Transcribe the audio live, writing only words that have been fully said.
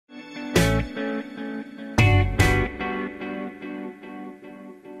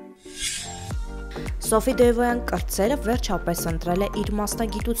Սոֆի Դևոյան կրտսերը վերջապես ընտրել է իր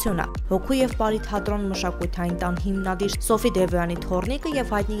մասնագիտությունը։ Հոգու եւ բարի թատրոն մշակութային տան հիմնադիր Սոֆի Դևոյանի թոռնիկը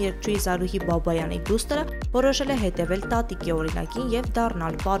եւ հայտնի երգչուհի Զարուհի Բաբայանի դուստրը որոշել է հետևել տատիկի օրինակին եւ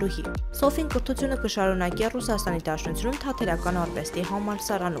դառնալ պարուհի։ Սոֆին կրթությունը կշարունակի Ռուսաստանի Դաշնությունում թատերական արվեստի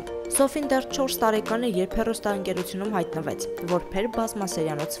համալսարանում։ Սոֆին դեռ 4 տարեկան էր, երբ հեռուստաընկերությունում հայտնվեց, որբեր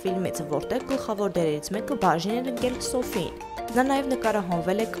բազմասերիանոց ֆիլմից, որտեղ գլխավոր դերերից մեկը բաժին էր ընկել Սոֆիին։ Նա նաև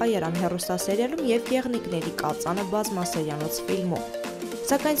նկարահանվել է «Կայարան» հեռուստասերիալում եւ «Եղնիկների կածանը» բազմասերիանոց ֆիլմում։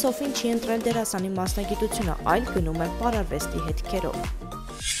 Սակայն Սոֆին չի ընտրել դերասանի մասնագիտությունը, այլ գնում է պարարվեստի հետքերով։